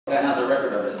That has a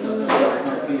record of it. No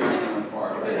fee or anything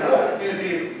required. Right? Yeah, it'd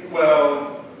be,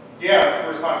 well, yeah,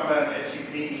 if we're talking about an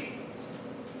SUP.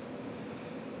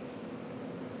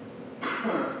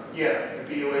 Yeah, the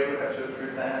BOA would have to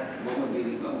approve that. What would be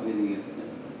the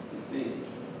fee?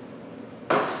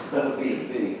 What would be the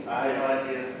fee? I have no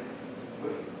idea.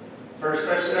 For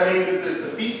especially, I mean, the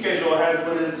fee schedule has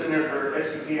what it's in there for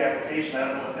SUP application. I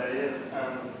don't know what that is.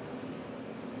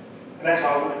 And that's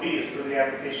all it would be, is for the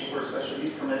application for a special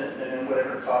use permit, and then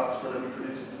whatever it costs for them to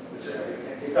produce,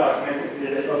 which documents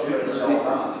exhibits.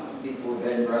 Before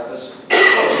bed and breakfast?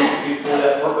 Before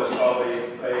that purpose of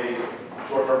a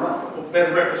short-term rental. Well, bed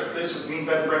and breakfast, this would mean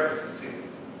bed and breakfasts too.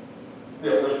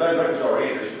 Yeah, there's bed and breakfast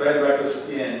already. There's bed and breakfast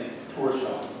in tourist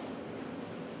home.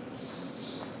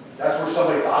 That's where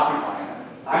somebody's occupying it.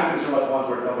 I'm concerned about the ones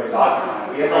where nobody's occupying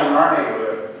it. We have one in our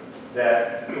neighborhood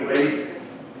that the lady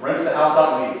rents the house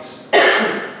out and leaves.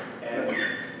 And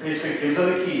basically gives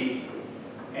them the key.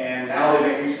 And now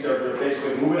they're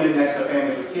basically moving in next to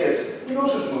families with kids. Who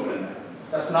knows who's moving in there?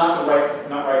 That's not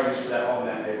right use for that home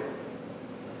in that neighborhood.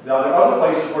 Now there are other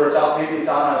places where it's out, maybe it's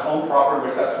out on its own property, where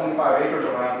it's got 25 acres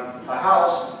around a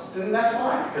house, then that's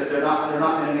fine, because they're not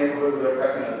in a neighborhood where they're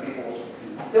affecting other people's.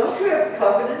 Don't you have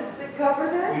covenants that cover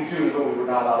that? We do, but we were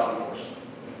not allowed to enforce it.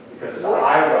 Because it's a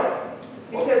high level.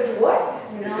 Because what?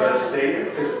 Because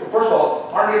first of all,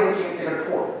 our neighbor can't take her to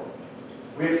court.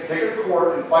 We have to take her to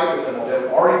court and fight with them.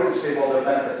 They've already disabled their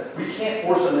benefits. We can't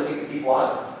force them to take the people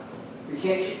out. We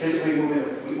can't physically move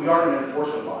in. We aren't an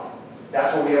enforcement body.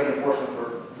 That's what we have enforcement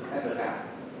for the town.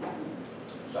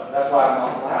 So that's why I'm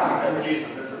not Confused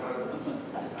with different levels.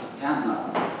 Town,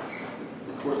 not.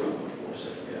 The court's going to enforce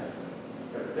it,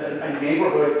 yeah. A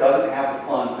neighborhood doesn't have the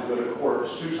funds to go to court to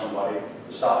sue somebody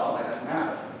to stop something like that from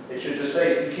happening. They should just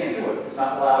say, you can't do it. It's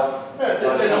not allowed. Yeah,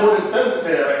 the ordinance doesn't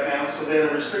say that right now, so then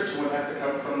a restriction would have to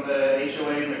come from the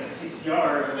HOA and the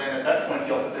CCR, and then at that point,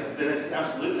 then it's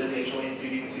absolutely the HOA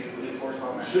duty to enforce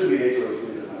on It that. should be the HOA's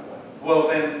duty to that way. Well,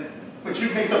 then, but you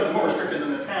make something more restricted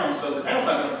than the town, so the town's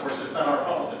not going to enforce it. It's not our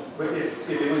policy. But if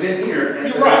it was in here and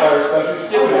it's You're right. about a special use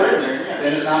If we're in permit, there, yeah.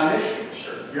 then it's not an issue.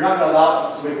 Sure. You're not going to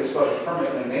allow somebody to get a special use permit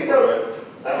in a neighborhood.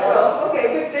 Well, okay,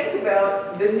 but think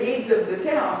about the needs of the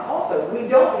town also. We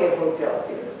don't have hotels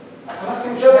here. I'm not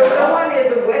saying So if someone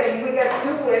has a wedding, we got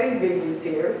 2 wedding venues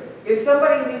here. If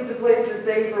somebody needs a place to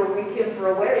stay for a weekend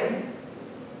for a wedding,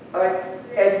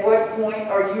 at what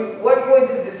point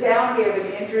does the town have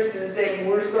an interest in saying,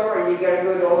 we're sorry, you gotta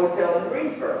go to a hotel in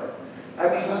Greensboro? I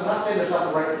mean, I'm not saying there's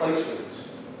not the right place for this.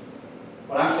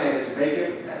 What I'm saying is make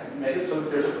it so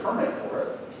that there's a permit for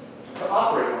it to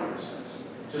operate one of these things.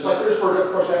 Just like there's for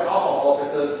alcohol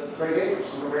at the Great Gables,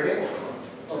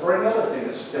 or for any other thing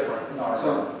that's different in our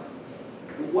environment.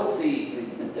 What's the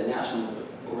national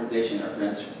organization that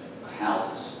rents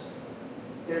houses?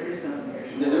 there is no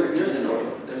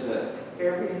national. There's a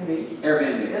Airbnb.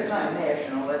 Airbnb. That's not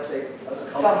national, that's a That's a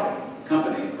company.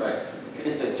 Company, right?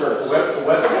 It's a service. It's a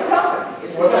website. It's a company.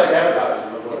 It's website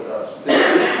advertising is what it does.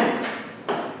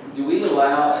 Do we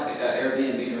allow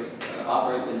Airbnb to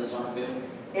operate in the Summerfield?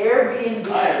 Airbnb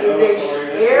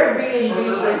is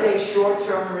a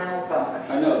short-term rental company.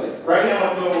 I know, but Right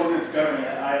now, with no ordinance governing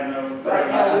it, I have no. but Right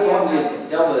now, I we thought we have had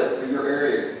dealt with it for your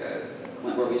area,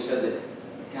 Clint, where we said that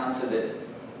the town said that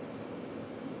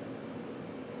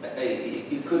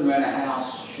you couldn't rent a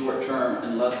house short-term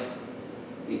unless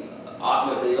the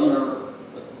owner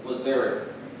was there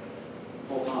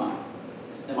full-time.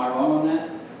 Am I wrong on that?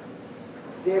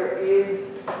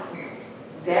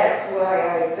 That's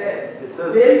why I said, this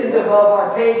is above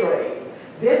our pay grade.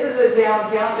 This is this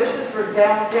is for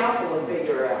town council to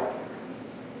figure out.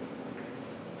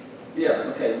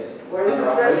 Yeah, okay. Where does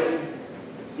it say?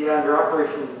 Yeah, under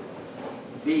Operation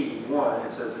B1,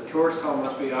 it says a tourist home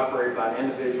must be operated by an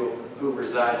individual who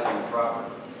resides on the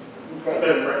property. Bed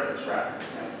Okay. and breakfast, right?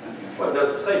 Well, it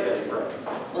doesn't say bed and breakfast.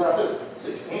 Well, it's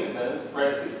 16 it does,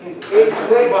 right? 16 is. Well,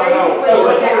 basically, what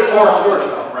that means- Tourist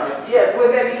home, right? Yes,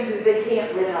 what that means is they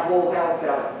can't rent a whole house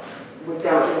out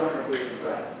without the owner being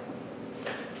inside.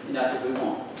 And that's what we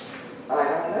want. I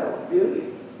don't know, do you?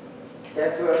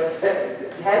 That's what I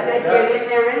said. Had that get in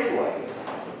there anyway?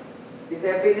 Has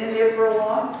that been in there for a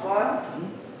long while?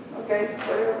 Okay,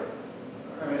 whatever.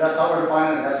 I mean, that's how we're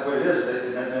defining it, and that's what it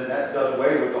is, and then that does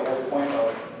away with the whole point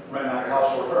of renting out your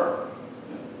house short term.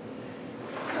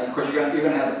 And of course, you're going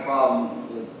to have the problem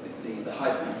with the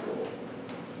high point rule.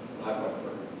 The high point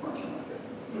rule.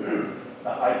 The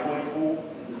high point rule.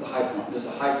 There's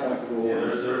a high point rule. Yeah,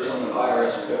 there's in some the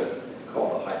IRS code. It's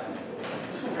called the high point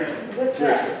rule. What's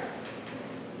that?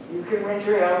 You can rent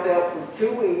your house out for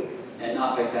 2 weeks And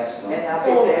not pay taxes on and it. not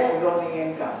pay taxes on the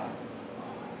income.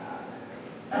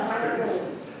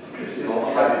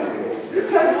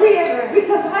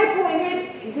 Because High Point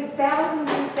had thousands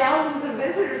and thousands of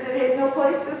visitors that had no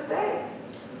place to stay.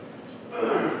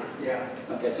 Yeah.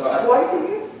 Okay, so Twice a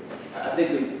year? I think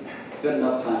we spent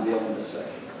enough time dealing with this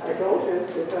section. I told you,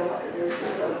 there's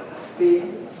a big.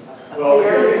 Well, it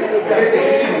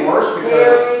gets even worse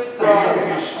because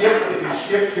if you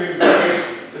skip to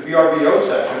the VRBO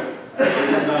section,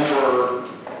 number,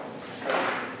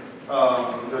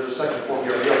 there's a section for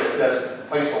VRBO that says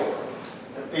placeholder.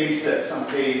 86 on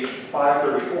page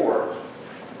 534.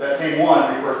 That same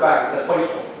one refers back, it says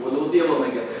placeholder. We'll deal when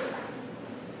we get there.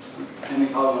 And we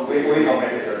probably We don't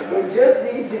make it there. It just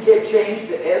needs to get changed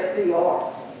to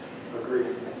SDR. Agree.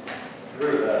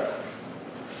 Agree with that.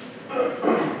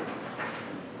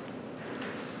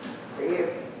 If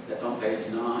That's on page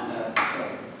 9,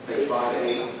 page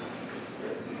 5A,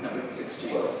 number 16.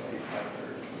 You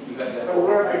got that? So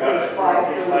we're I got at it. page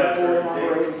 534,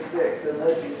 number 86,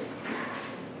 unless you,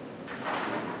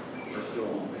 We're still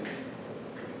on page.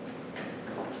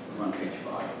 We're on page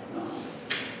 5.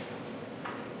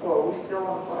 oh, are we still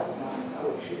on 59?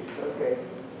 Oh, shoot, okay.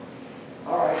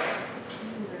 All right.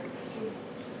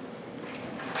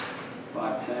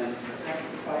 510. That's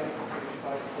the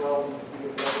 512 and see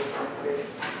if that is okay.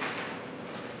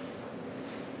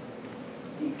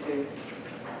 D2.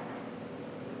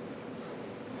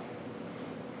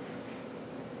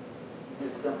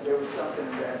 There was something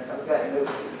that, I've got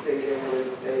notes that say there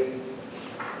was a,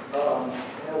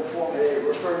 no formula, it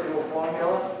referred to a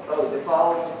formula, the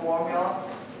following formula,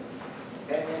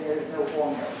 and then there's no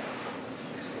formula.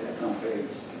 That's on page.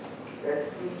 That's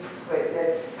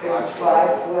page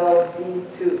 512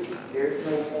 D2, there's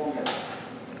no formula.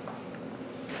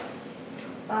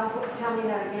 Tell me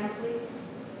that again, please.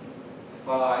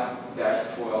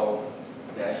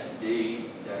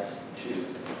 5-12-D-2.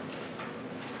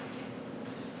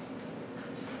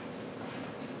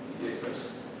 See it, Chris?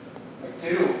 I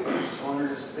do. So under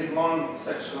this big long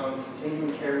section on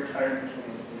continuing care retirement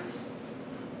communities.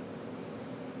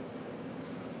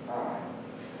 All right.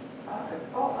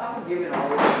 I'm giving all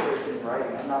this in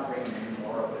writing, I'm not bringing any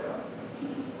more of it up. The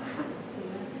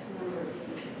next number.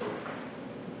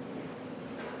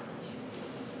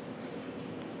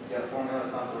 Yeah, formula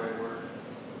is not the right word.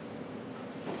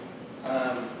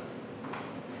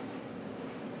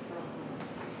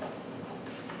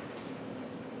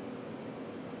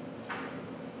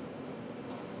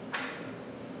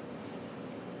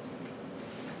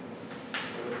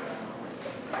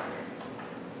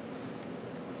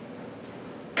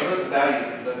 What are the values,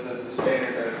 the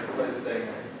standard that it's, what it's saying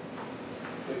there?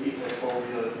 The equal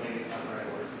formula, maybe it's not the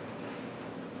right word.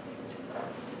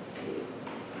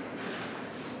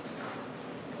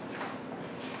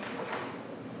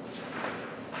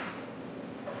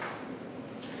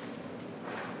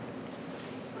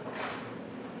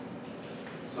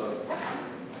 So,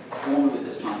 formula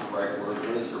is not the right word.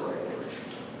 What is the right word?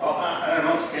 Oh, I don't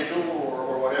know, schedule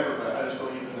or whatever, but I just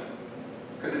don't even know.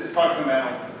 Because it's talking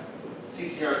about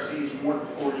CCRCs more than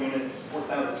 4 units,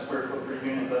 4,000 square foot per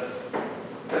unit, but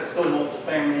that's still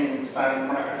multifamily, and deciding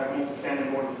we're not going to have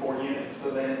multifamily more than 4 units. So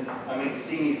then, I mean,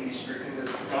 C needs to be stricken as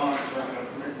we're gone, because we're not going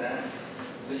to permit that.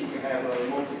 So you can have a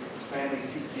multifamily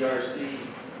CCRC,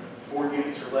 4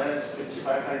 units or less,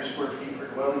 5,500 square feet per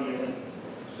dwelling unit.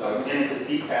 So, And if it's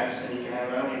detached, then you can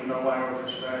have, I don't even know why we're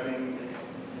prescribing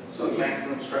its so,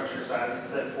 maximum structure size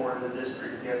except for in the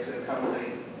district, you have to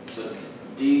accommodate so a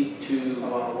D2,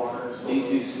 lot of water. So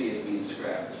D2C is being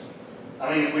scrapped.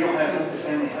 I mean, if we don't have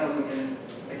multifamily housing in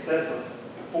excess of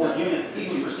 4 units,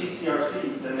 even for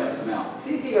CCRCs, then That's it's, them out.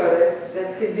 CCR,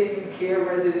 that's continued care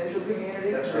residential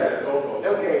community? that's Yeah, right. it's all folks.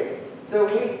 Okay, so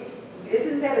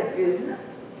isn't that a business?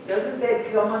 Doesn't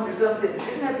that come under something,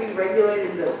 shouldn't that be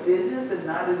regulated as a business and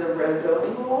not as a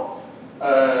zoning law?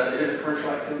 It is a commercial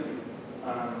activity.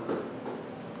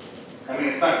 I mean,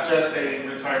 it's not just a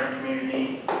retirement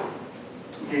community.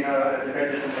 You know, they've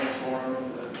got different names for them.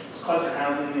 It's cluster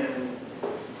housing, and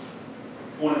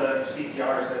one of the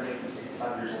CCRs that makes me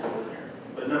 65 years old over here.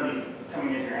 But nobody's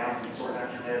coming into your house and sorting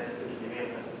out your meds and cooking your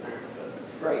meals necessarily.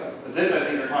 Right. But this, I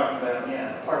think, they're talking about,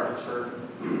 apartments for,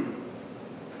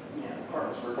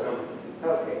 apartments for COVID.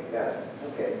 Okay, got it,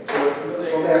 okay. So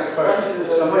let me ask a question. If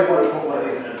somebody wanted to put one of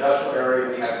these in an industrial area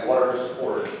and we have water to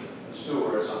support it, and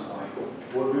sewer at some point,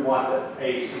 would we want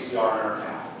a CCR in our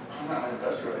town? I'm not in an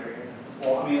industrial area.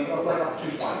 Well, I mean, like up to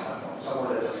Swine,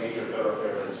 somewhere that's a major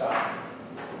thoroughfare in town.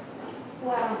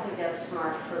 Well, I don't think that's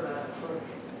smart for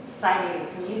citing the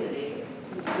community.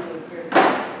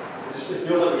 It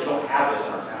feels like we don't have this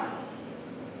in our town.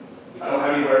 I don't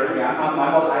have anywhere to be.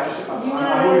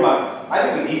 I'm moving I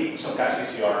think we need some kind of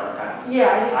CCR in our town.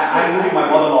 Yeah. I'm moving my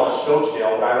mother-in-law to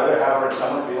Stokesdale, would I rather have her in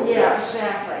Summerfield? Yeah, Yes.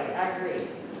 exactly, I agree.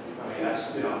 I mean,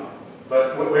 that's,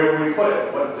 but where would we put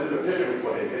it? What district we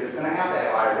put it? Because it's gonna have to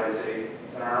have higher density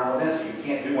than our normal density. You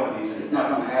can't do one of these. It's not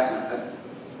gonna happen. That's,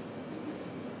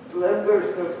 Let them go to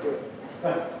Stokesdale.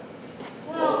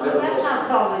 Well, but that's not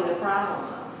solving the problem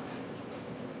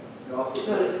though. It also So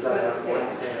says it's that has good, more yeah.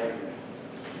 than 10 acres.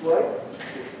 What?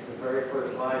 It's the very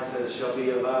first line says, shall be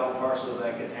allowed on parcels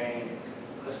that contain,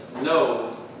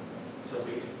 no, shall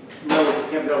be, no, you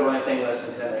can't build on anything less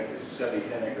than 10 acres. It's gotta be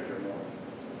 10 acres or more.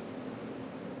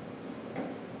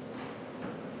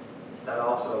 That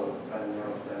also kind of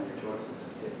narrows down your choices.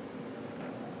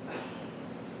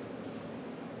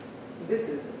 This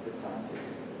isn't the time to do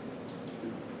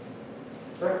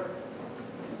this. Sir?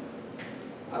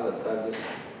 I would just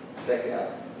take out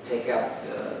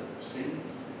C,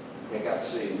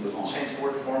 C and move on. change the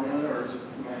word formula or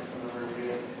just maximum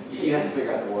review it? You have to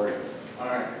figure out the word. All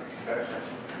right, gotcha.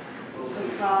 We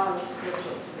follow the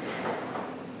schedule.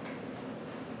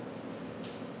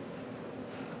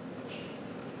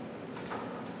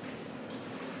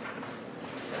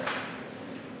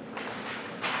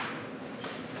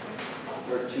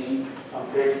 On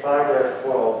page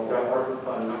 5-12, you've got article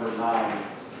on number 9.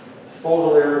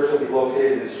 Disposal areas shall be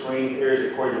located in screened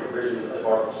areas according to provisions of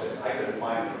Article 6. I couldn't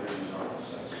find the provisions in Article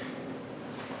 6.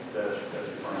 That's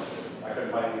referring to. I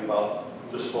couldn't find anything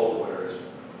about disposal areas.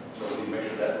 So we need to make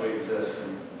sure that way exists.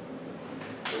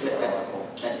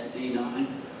 That's D9.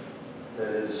 That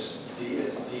is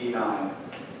D9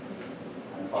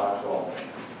 and 512.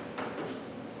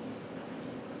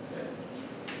 Okay.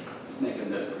 Let's make a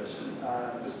note, Kristen.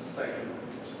 Just a second.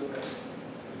 Okay.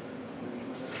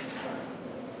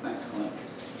 Thanks, Clint.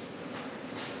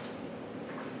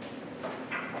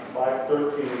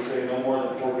 513, we say no more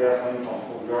than 4 gasoline pumps.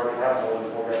 Well, we already have more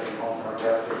than 4 gasoline pumps in our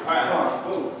gas station. All right,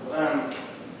 hold on.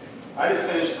 I just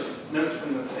finished the notes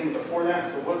from the thing before that,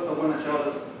 so what's the one that y'all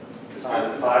just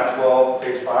discussed? 512,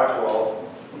 page 512,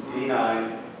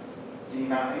 D9.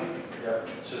 D9. Yep.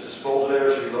 It says disposal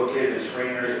areas should be located in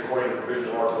screening areas according to provisions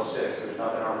of Article 6. There's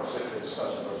nothing in Article 6 that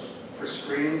discusses those. For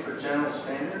screening for general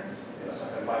standards? Yes,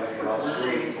 I can find anything else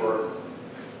screening for,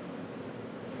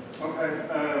 Okay,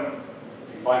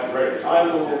 if you find it great. just I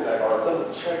will look at the exact article.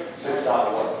 double check.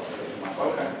 6.1.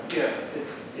 Okay, yeah,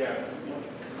 it's, yeah.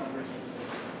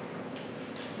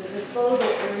 The disposal,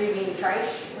 are you mean trash?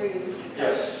 Are you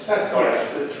Yes. That's,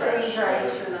 yes, the clean trash.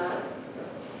 trash or not?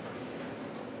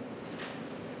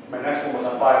 My next one was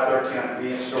on 513 on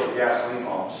convenience store gasoline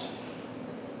pumps.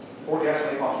 4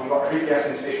 gasoline pumps. We've got 8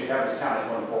 gasoline stations we have in this town. It's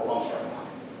more than 4 pumps right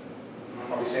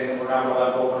now. Are we saying that we're not going to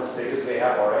let them open as big as they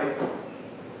have already?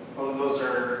 Well, those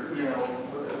are,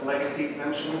 legacy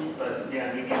exemptions, but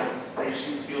yeah, new gas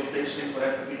stations, fuel stations would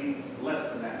have to be less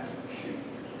than that.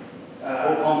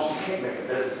 4 pumps, you can't make a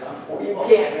business on 4 You pumps.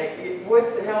 can't make it,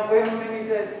 how many is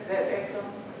that Exxon?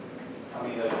 I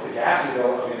mean, the gas,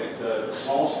 the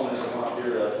smallest one is the one up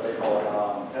here, what they call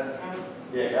it, That's time.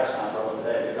 yeah, gas times are one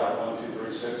today. They've got 1, 2,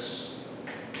 3, 6,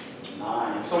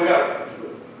 9. So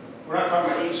we're not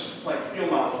talking about each, like, fuel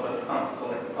nozzle, but the pump, so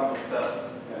like the pump itself.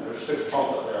 And there's 6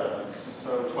 pumps up there, I think.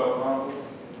 So 12 nozzles.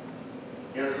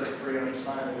 Yeah, there's like 3 on each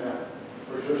side. Yeah,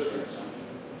 for sure, 6.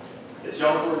 It's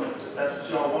y'all's ordinance, if that's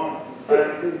what y'all want.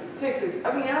 6 is, I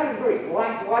mean, I agree.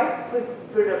 Why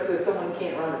put it up so someone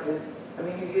can't run a business? I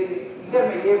mean, you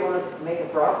gotta be able to make a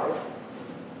profit.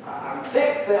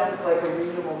 6 sounds like a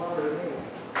reasonable number to me.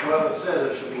 Well, it says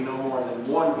there should be no more than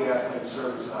 1 gasoline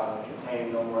service island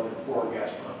containing no more than 4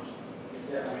 gas pumps.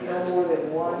 Yeah. No more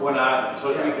than one. 1 island, so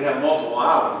you can have multiple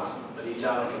islands, but each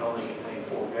island can only contain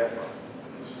 4 gas pumps.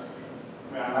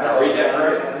 I read that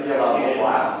right? I think you have a lot of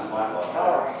islands, is my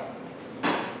thought.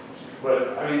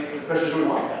 But, I mean, especially we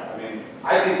want that. I mean,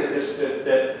 I think that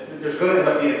there's going to end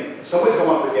up being, somebody's going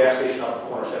to want to put a gas station up at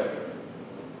corner 70.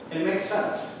 And it makes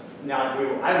sense. Now,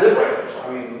 I live right there, so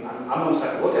I mean, I'm the one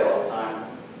have to look at it all the time.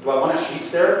 Do I want a Sheetz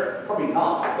there? Probably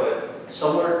not, but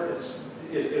somewhere,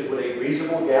 would a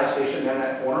reasonable gas station in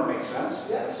that corner make sense?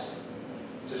 Yes.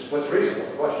 Just what's reasonable, is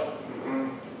the question.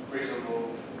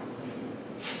 Reasonable.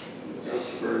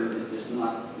 Basically, there's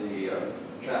not the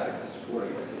traffic to support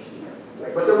a gas station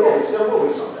there. But there will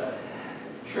be some that.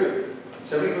 True.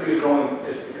 73 is growing,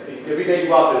 every day you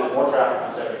go out there, there's more traffic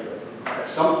on 73. At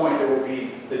some point, there will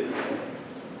be, because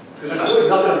there's really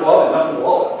nothing above and nothing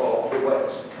below it for all good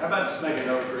ways. How about just make a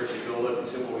note, Chris, you go look and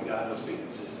see what we got, and let's be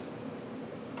consistent.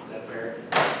 Is that fair?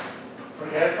 For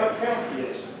gas pump count?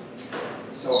 Yes.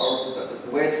 So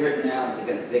the way it's written now,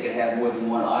 they can have more than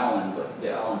 1 island, but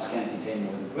the islands can't contain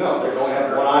more than. No, they can only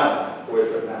have 1 island, the way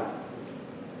it's written now.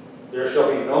 There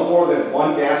shall be no more than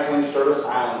one gasoline service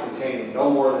island containing no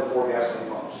more than 4 gasoline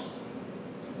pumps.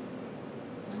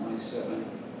 27,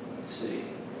 let's see.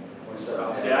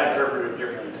 27. See, I interpret it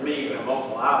differently. To me, the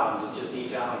multiple islands, it's just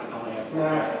each island can only have 4 No,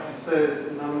 gallons. it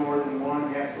says no more than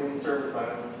one gasoline service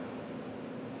island.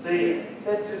 See,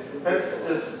 That's just that's ridiculous.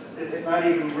 just, it's not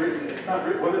even written, it's not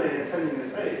written, what are they intending to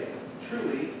say?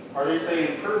 Truly, are they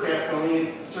saying per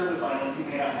gasoline service island, you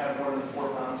cannot have more than 4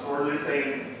 pumps? Or are they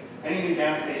saying any new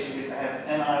gas station gets to have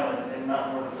an island and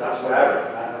not more than 4? That's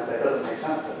whatever. That doesn't make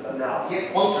sense. No. You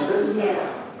can't function business that way.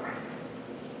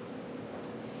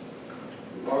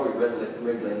 Why are we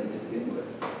regulating to begin with?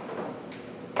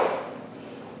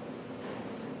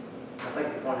 I think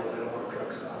the point is they don't want a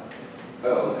truck stop.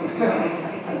 Oh,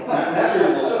 That's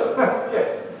reasonable, so.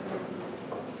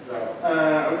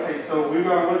 Okay, so we're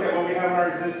gonna look at what we have in our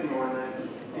existing ordinance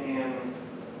and.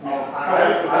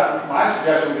 My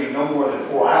suggestion would be no more than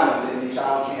 4 islands, and each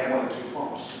island can't have more than 2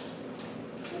 pumps.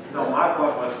 No, my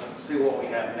point was, see what we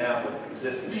have now with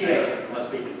existing Yeah. stations, it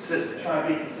must be consistent. Try to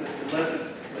be consistent, unless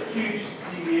it's a huge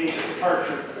deviation,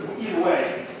 departure, either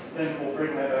way, then we'll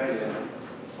bring that back. yeah.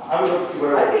 I would look to see I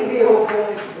whatever. think the whole point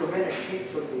is to prevent a sheets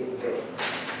from being built.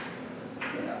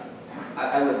 Yeah. I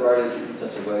would write it in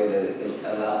such a way that it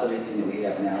allows everything that we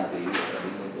have now to be legal.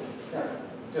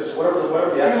 Just whatever the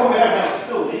What we X have on now is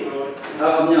still legal. No,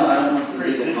 I don't want to be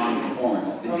Pre-existing. non-conforming,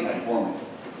 to be Okay. conforming.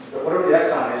 whatever the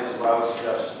X on is what I would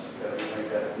suggest that we make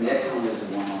that. The Exxon is the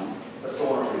one on. That's the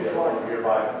one over here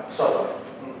by Subway.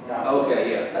 Yeah. Okay,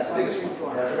 yeah, that's the biggest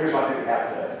one. That's the biggest one I think we have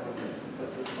today. Put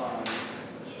this on.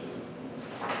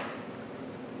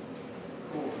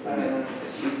 Cool. I mean,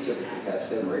 you typically have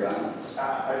 7 or 8 islands. I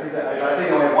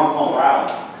think only 1 pump per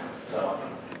island, so.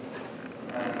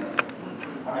 I mean,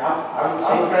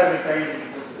 She's driving me crazy,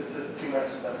 it's just too much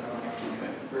stuff going on.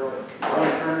 Okay. Really.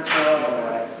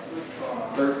 Furniture,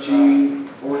 13, You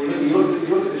 14.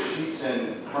 look at the sheets in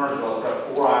Kernersville, it's got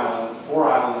 4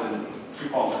 islands and 2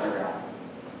 pumps in every island.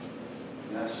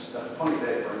 And that's plenty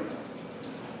big for anything.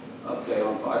 Okay,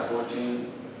 on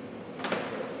 514.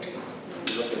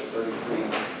 You look at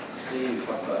 33C, we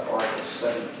talk about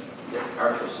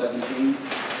Article 17.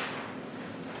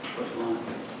 First line.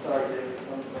 Sorry, David.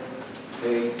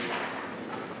 Page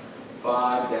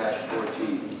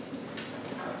 5-14.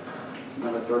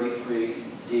 Number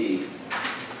 33D,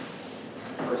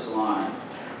 first line,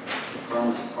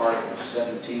 confirms Article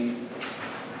 17.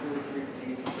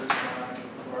 43D, first line,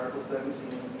 Article 17.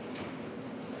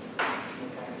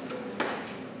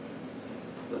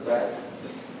 So that,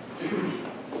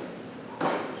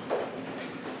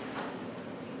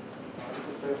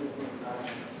 Article 17, sign.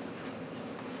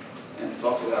 and it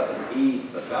talks about an E,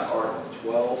 about Article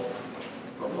 12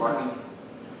 for parking.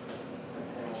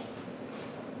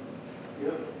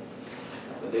 Yep,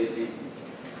 So they,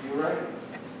 you're right.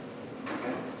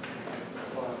 okay.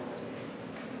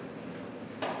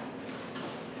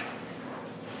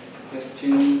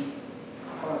 15,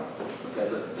 okay,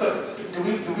 look. So, do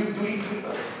we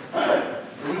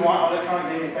want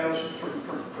electronic gaming establishments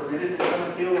permitted in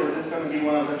Summerfield, or is this gonna be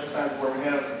one of those exercises where we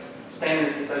have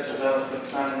standards and such as those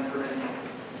that's not in permitted?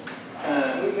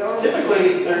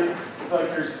 Typically, there's,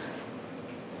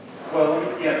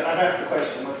 yeah, I've asked the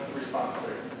question, what's the response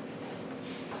there?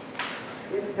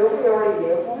 Don't we already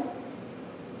have one?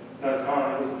 No, it's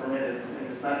gone, it wasn't permitted, and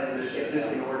it's not, in the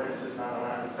existing ordinance, it's not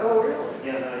allowed. Oh, really?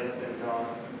 Yeah, no, it's been gone.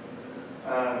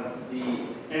 The,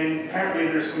 And apparently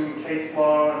there's some case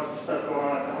law and some stuff going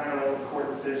on at the higher level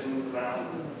court decisions about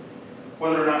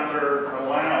whether or not they're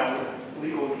allowed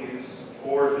legal use,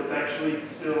 or if it's actually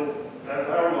still, as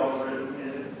our laws are written,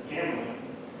 is it gambling?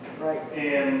 Right.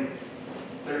 And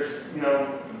there's,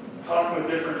 talking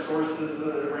with different sources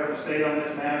around the state on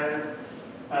this matter.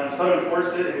 Some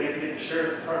enforce it, and we have to get the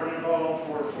sheriff's department involved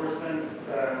for enforcement,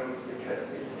 because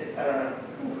I don't know.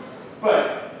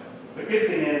 But the good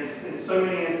thing is, in so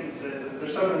many instances, if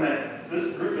there's something that this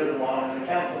group doesn't want, and the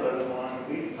council doesn't want, and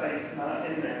we say it's not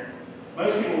in there,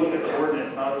 most people look at the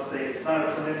ordinance, and they'll say it's not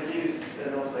a permitted use,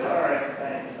 and they'll say, all right,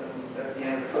 thanks, and that's the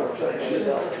end of the conversation.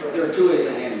 there are 2 ways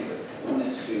to handle it. One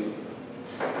is to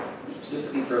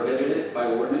specifically prohibit it by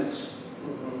ordinance,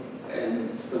 and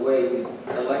the way we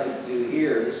elected to do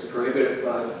here is prohibit it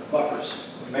by buffers.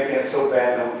 Making it so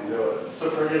bad no one can do it. So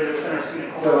prohibited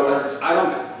intersecting So corridors, I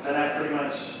don't, and that pretty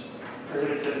much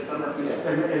prohibits it in Summerfield. yeah,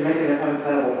 And making it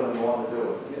untenable for them to want to do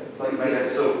it. yeah. Like making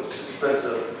it so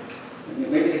expensive.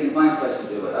 Maybe they can find a place to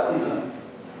do it, I don't know.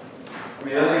 I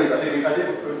mean, the other thing is, I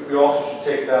think we also should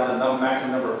take down the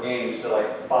maximum number of games to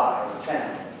like 5 or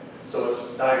 10. So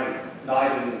it's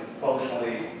not even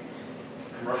functionally,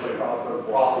 commercially profitable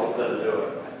for them to do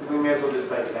it. We may as well just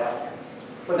take it out.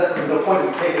 But that, the point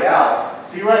is we take it out.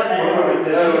 See, right now,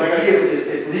 The key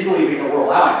is legally we're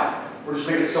allowing it. We're just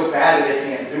making it so bad that they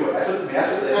can't do it. That's what, I mean,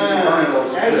 that's what the attorney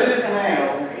goes as it is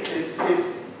now, it's,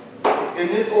 in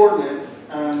this ordinance,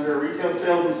 under retail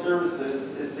sales and services,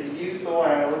 it's a use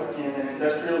allowed in an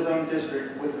industrial zone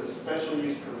district with a special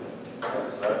use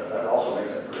permit. That also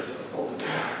makes it pretty difficult.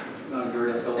 And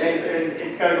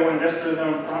it's got to go industrial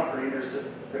zone property, there's just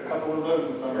a couple of those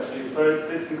in Summerfield, so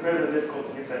it's incredibly difficult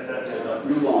to get that done.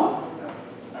 Move on.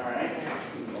 All right?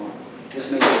 Move on.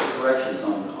 Just make those corrections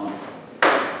on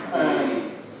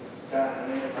Got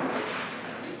it.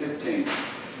 15.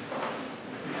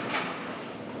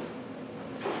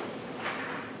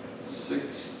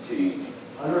 16.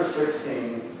 Under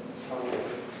 16,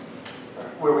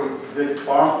 where we did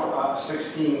farm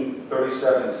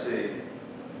 1637C,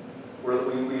 where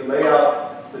we lay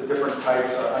out the different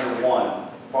types under one.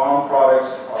 Farm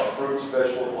products are fruits,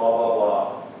 vegetables, blah, blah,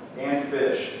 blah, and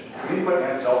fish. We didn't put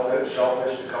and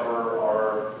shellfish to cover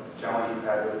our challenge we've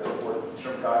had with the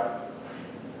shrimp guy.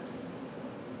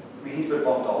 I mean, he's been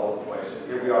bumped all over the place.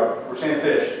 Here we are, we're saying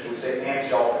fish, so we say and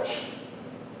shellfish.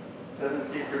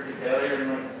 Doesn't get grouped together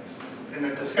in the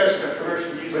discussion of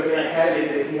commercial use. But he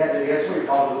had so many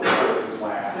problems with the word, was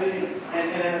my ask. See,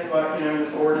 and that's why, in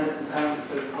this ordinance, sometimes it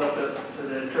says it's left up to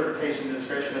the interpretation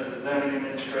discretion of the zoning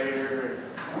administrator.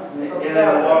 And then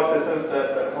the law says some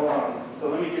stuff, but hold on. So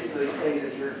let me get to the page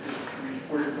that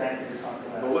where exactly you're talking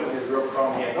But about. what is real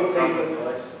problem? We had no What page permanent was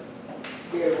place.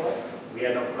 Yeah, what? We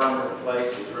had no permanent place.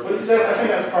 It's Well, really. I think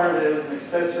that was part of it. It was an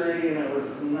accessory, and it was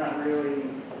not really.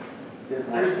 There's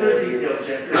details,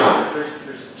 Jeff. There's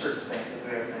circumstances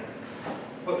and everything.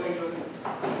 What page was it?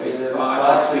 Page It is 5,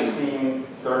 516,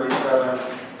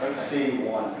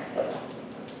 37C1.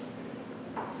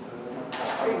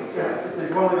 If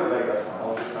you want to leave it vague, that's fine.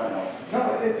 I'll just try and help. No,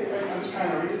 I'm just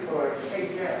trying to read it so I. Hey,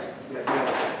 Jeff. Looks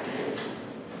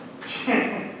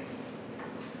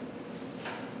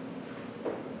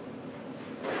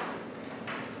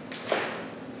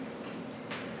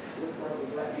like we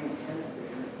got antenna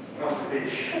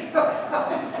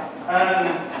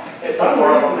If I'm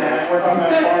working that, we're talking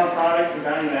about farm products and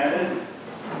value added.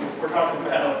 If we're talking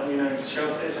about,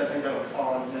 shellfish, I think that would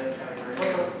fall into that category. I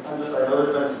know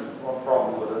there's been some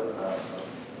problems with it.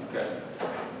 Okay.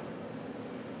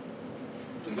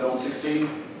 We go on 16?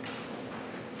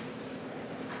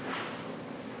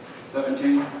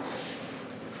 17?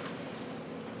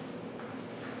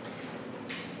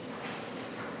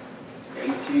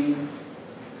 18?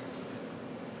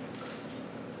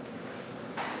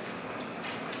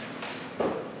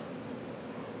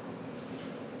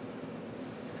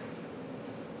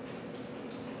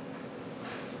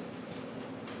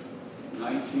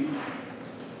 19?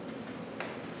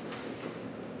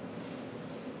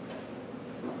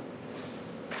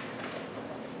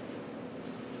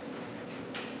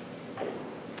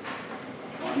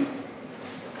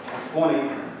 20,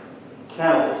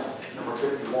 kennels, number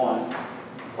 51,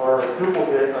 are a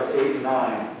duplicate of 8 and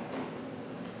 9,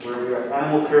 where we have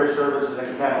animal care services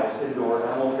and kennels indoor,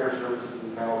 animal care services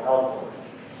and kennels outdoor.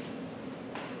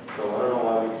 So I don't know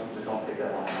why we just don't take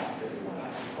that line out, 51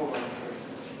 out. Hold on,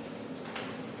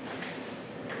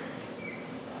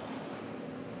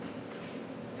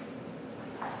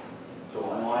 So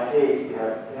on line 8, you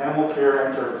have animal care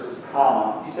and services,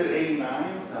 comma, you said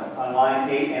 89? on line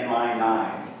 8 and line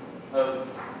 9. Of,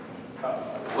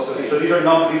 So these are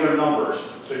numbers.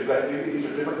 So you've got, these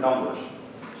are different numbers.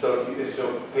 So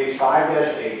page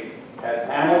 5-8 has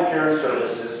animal care and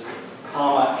services,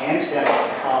 comma, and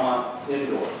kennels, comma,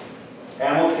 indoor.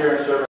 Animal care and services